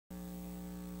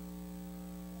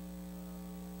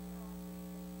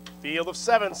Field of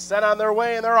seven sent on their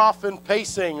way, and they're off and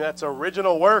pacing. That's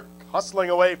Original Work, hustling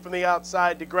away from the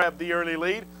outside to grab the early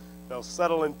lead. They'll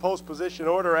settle in post position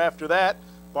order after that.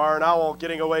 Barn Owl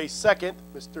getting away second,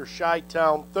 Mr.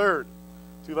 Chi-Town third.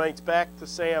 2 lengths back to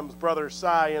Sam's Brother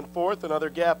Cy in fourth, another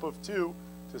gap of 2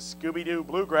 to Scooby-Doo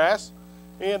Bluegrass.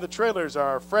 And the trailers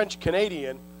are French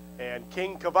Canadian and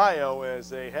King Cavallo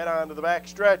as they head on to the back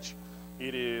stretch.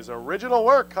 It is Original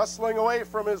Work hustling away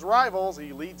from his rivals.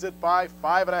 He leads it by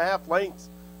 5.5 lengths.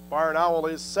 Barn Owl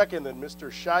is second, and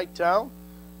Mr. Chi-Town.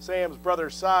 Sam's Brother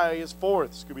Cy is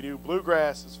fourth. Scooby-Doo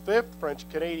Bluegrass is fifth. French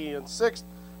Canadian sixth.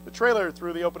 The trailer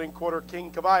through the opening quarter,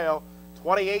 King Cavallo,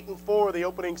 28-4 the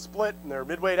opening split, and they're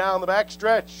midway down the back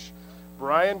stretch.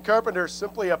 Brian Carpenter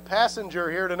simply a passenger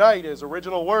here tonight as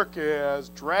Original Work has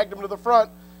dragged him to the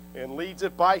front and leads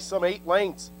it by some 8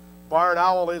 lengths. Barn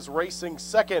Owl is racing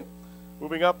second.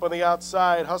 Moving up on the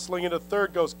outside, hustling into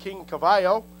third goes King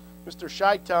Cavallo. Mr.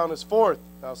 Chi-Town is fourth.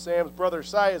 Now Sam's Brother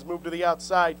Cy has moved to the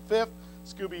outside fifth.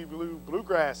 Scooby-Doo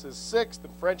Bluegrass is sixth,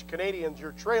 and French Canadian's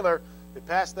your trailer. They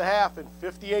passed the half in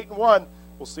 58-1.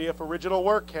 We'll see if Original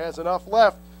Work has enough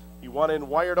left. He won in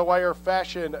wire-to-wire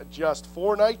fashion just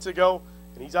 4 nights ago,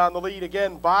 and he's on the lead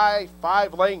again by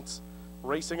 5 lengths.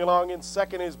 Racing along in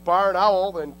second is Barn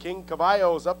Owl, and King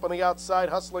Cavallo is up on the outside,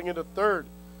 hustling into third.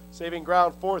 Saving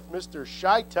ground fourth, Mr.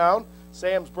 Chi-Town.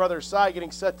 Sam's Brother Cy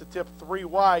getting set to tip 3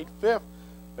 wide, fifth.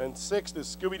 And sixth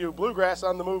is Scooby-Doo Bluegrass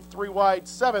on the move, 3 wide,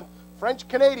 seventh. French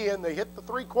Canadian, they hit the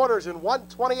 3/4 in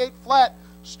 128 flat,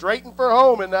 straightened for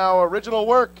home, and now Original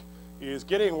Work is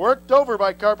getting worked over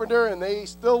by Carpenter, and they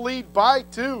still lead by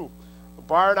 2.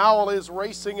 Barn Owl is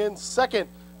racing in second.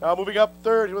 Now moving up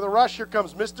third with a rush, here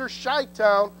comes Mr.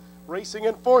 Chi-Town. Racing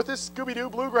in fourth is Scooby-Doo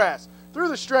Bluegrass. Through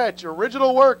the stretch,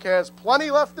 Original Work has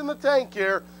plenty left in the tank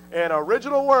here, and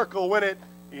Original Work will win it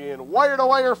in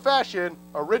wire-to-wire fashion.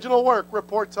 Original Work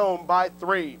reports home by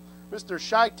 3. Mr.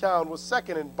 Chi-Town was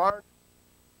second, and Barn